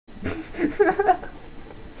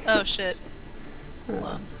Oh shit. Hold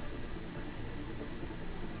on.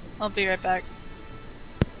 I'll be right back.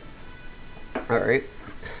 Alright.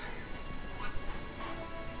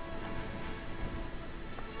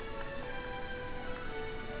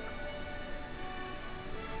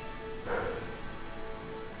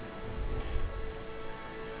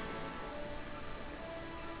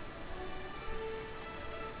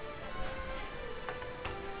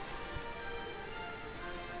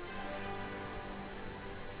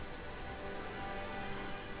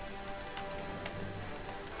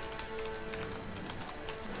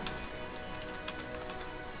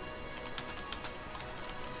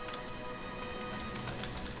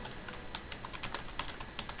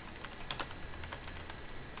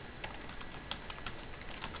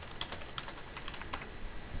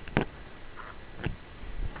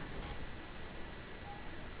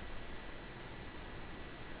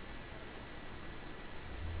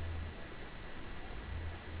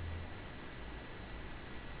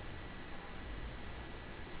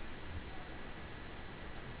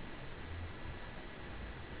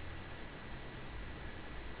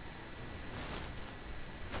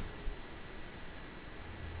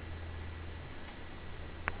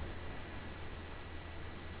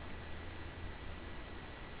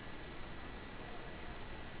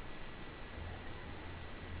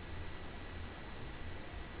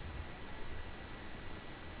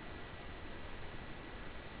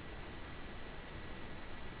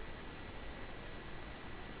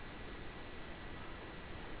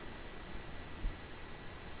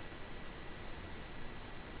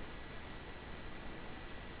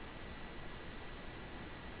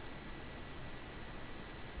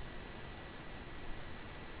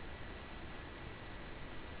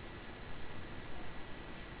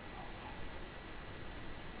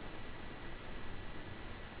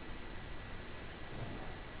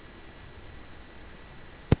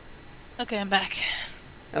 Okay, I'm back.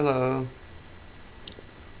 Hello.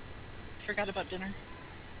 Forgot about dinner.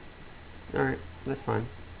 Alright, that's fine.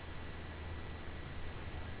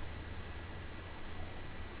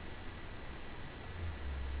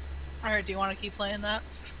 Alright, do you want to keep playing that?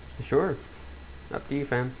 Sure. Up to you,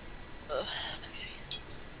 fam. Okay.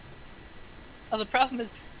 Oh, the problem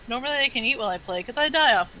is, normally I can eat while I play, because I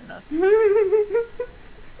die often enough.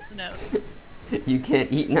 No. You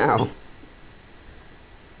can't eat now.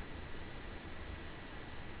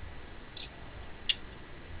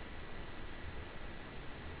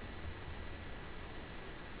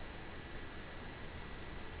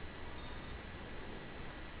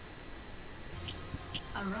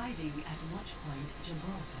 Arriving at Watchpoint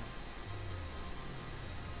Gibraltar.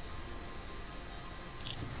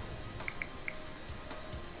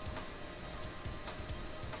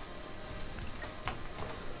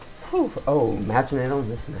 Whew. Oh, imagine it on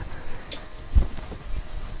this map.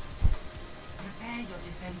 Prepare your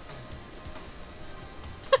defenses.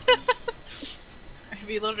 Have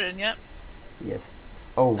you loaded in yet? Yes.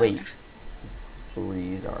 Oh, wait. Okay.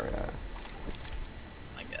 Please, Zarya. Oh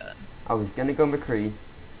my god. I was gonna go McCree.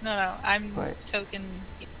 No, I'm What? token.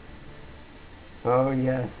 Oh,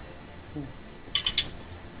 yes.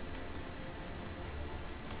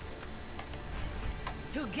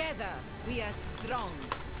 Together, we are strong.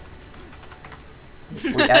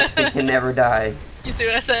 We actually can never die. You see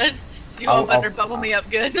what I said? You I'll- all better I'll- bubble me up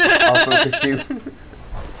good. I'll focus you.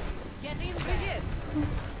 Get in frigate.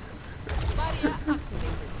 Barrier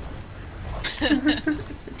activated.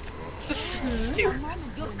 This is so stupid.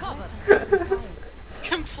 You're covered.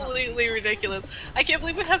 Completely ridiculous. I can't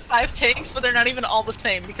believe we have 5 tanks, but they're not even all the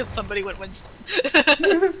same because somebody went Winston.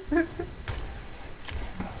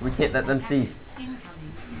 We can't let them see.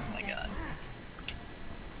 Incoming. Oh my god.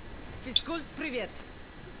 Fiskult privet.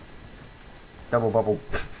 Double bubble.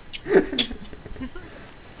 Wait.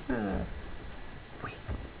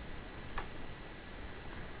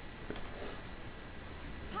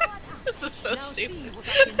 This is so Now stupid. see what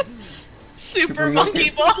I can do. Super monkey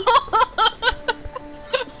ball!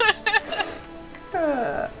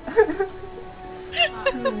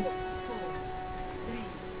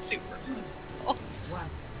 Super monkey ball. One.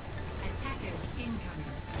 Attackers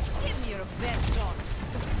incoming. Give me your best shot.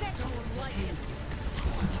 That would like it.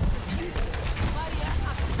 Barrier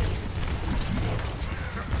activated.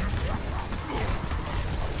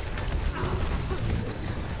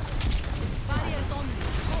 Barriers on me.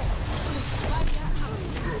 Go. Barrier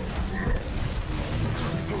activated.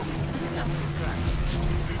 Just scratch.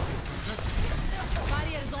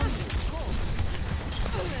 Barriers on me. Go.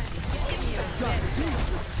 Give me your best shot.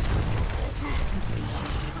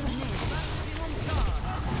 Maximum charge.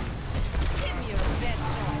 Give me your best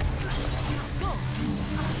shot. Go.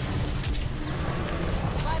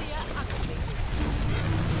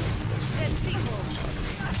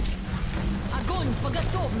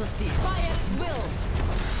 готовности.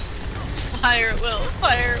 Fire at will. Fire at will.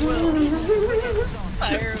 Fire at will.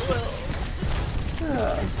 Fire at will.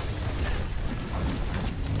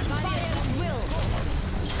 Fire at will.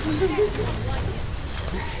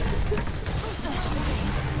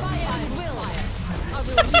 Fire at will. I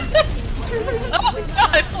will Oh no,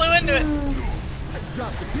 I flew into it.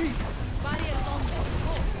 Fire on the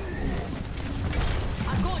go.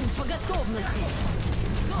 Огонь по готовности.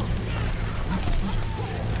 Go.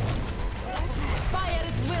 Fire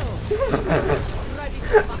at will. Ready to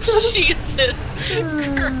fight. Jesus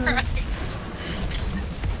Christ.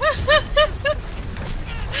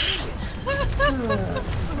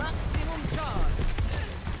 Maximum charge.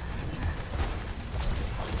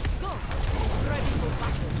 Go. Ready for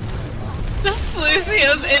battle. This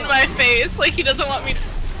Lucio's in my face, like he doesn't want me to.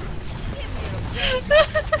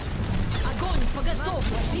 Огонь по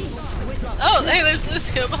готовности. Oh, hey, there's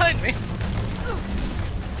Lucio behind me.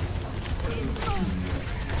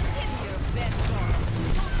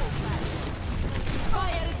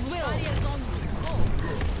 Fire at will.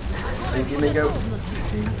 Thank you, Mingo.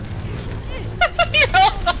 You're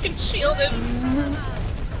all fucking shielded.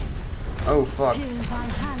 Oh fuck.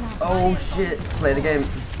 Oh shit. Play the game.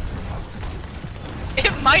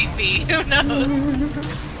 It might be, who knows?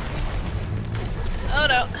 Oh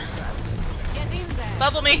no. Get in there.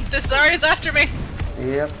 Bubble me, this Zarya's after me.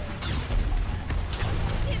 Yep.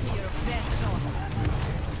 Give me your best shot.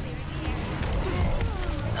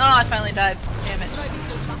 Oh, I finally died. Damn it. Ready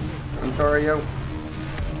for battle. I'm sorry, yo.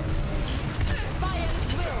 Fire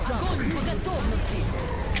at will. Огонь по готовности.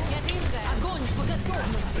 Get in there. Огонь по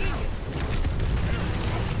готовности.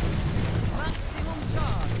 Maximum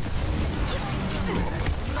charge.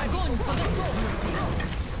 Огонь по готовности.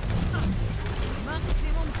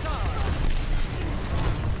 Maximum charge.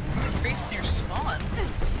 Increase near spawn.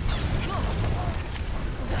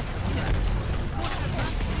 Just a scratch.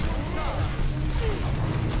 Maximum charge.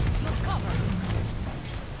 Look cover.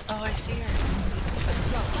 Oh, I see her.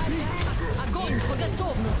 Огонь по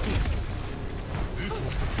готовности.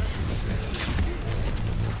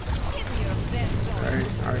 Give me your best shot.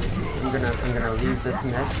 Alright. I'm gonna leave this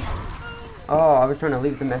mess. Oh, I was trying to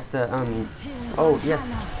leave the mess to oh yes.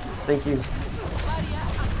 Thank you.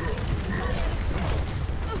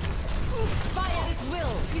 Fire at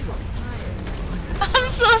will. I'm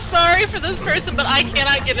so sorry for this person, but I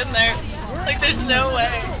cannot get in there. Like, there's no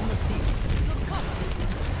way.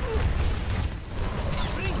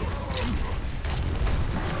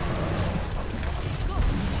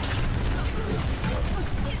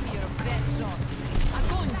 Give me your best shot.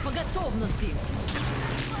 Огонь по готовности.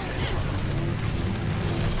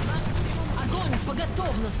 Огонь по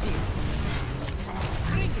готовности.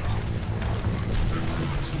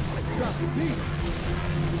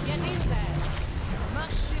 Get in there.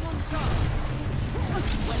 Maximum charge.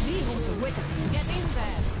 Get in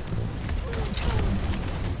there.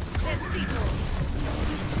 Despacito.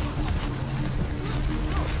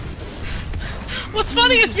 What's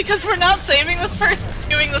funny is because we're not saving this person,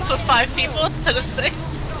 doing this with 5 people instead of 6.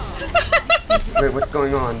 Wait, what's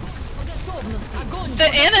going on? Готовности. Огонь The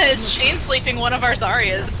Anna is chain sleeping one of our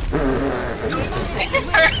Zaryas.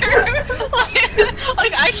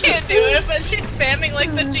 like, I can't do it, but she's spamming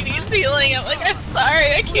like that she needs healing. I'm like, I'm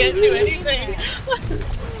sorry, I can't do anything.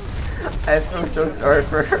 I feel so sorry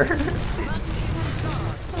for her.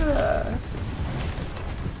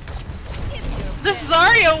 This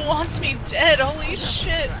Zarya wants me dead, holy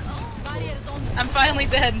shit. barriers on I'm finally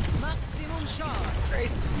dead. maximum charge.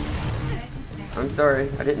 Christ. I'm sorry.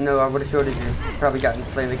 I didn't know I would have shielded you. Probably gotten to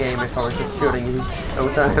play the game if I was just shielding you the whole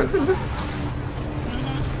time. Get in there.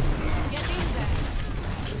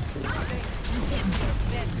 Give me your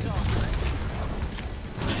best shot.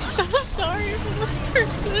 So sorry for this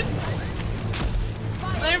person.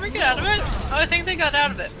 Did they ever get out of it? Oh, I think they got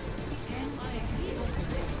out of it.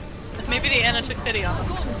 Maybe the Anna took pity on them.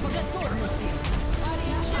 Огонь по готовности.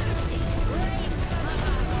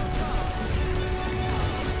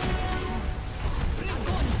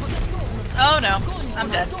 Огонь по готовности. Oh no, Огонь по I'm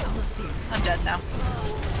dead. готовности. I'm dead now.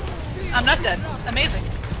 I'm not dead. Amazing.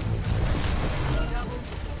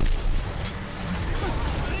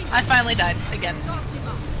 I finally died again.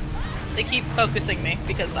 They keep focusing me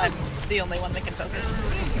because I'm the only one that can focus.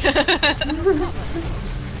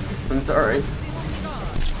 I'm sorry.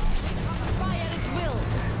 Fire at will.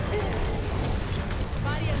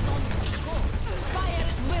 Barriers on go. Fire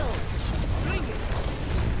at will. Bring it.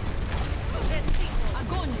 Despacito.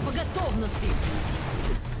 Огонь по готовности.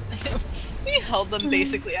 We held them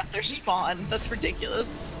basically at their spawn. That's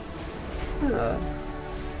ridiculous.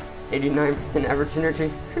 89% average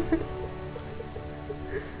energy.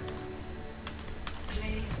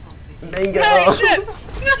 Bingo! Oh shit!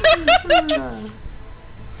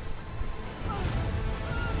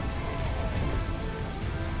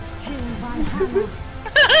 Till Valhalla.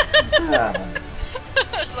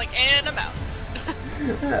 I was like, and I'm out.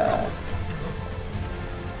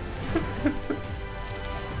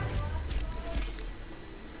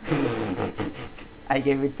 I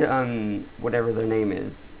gave it to, whatever their name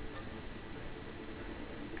is.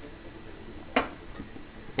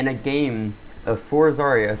 In a game of 4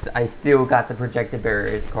 Zaryas, I still got the projected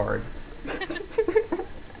barriers card.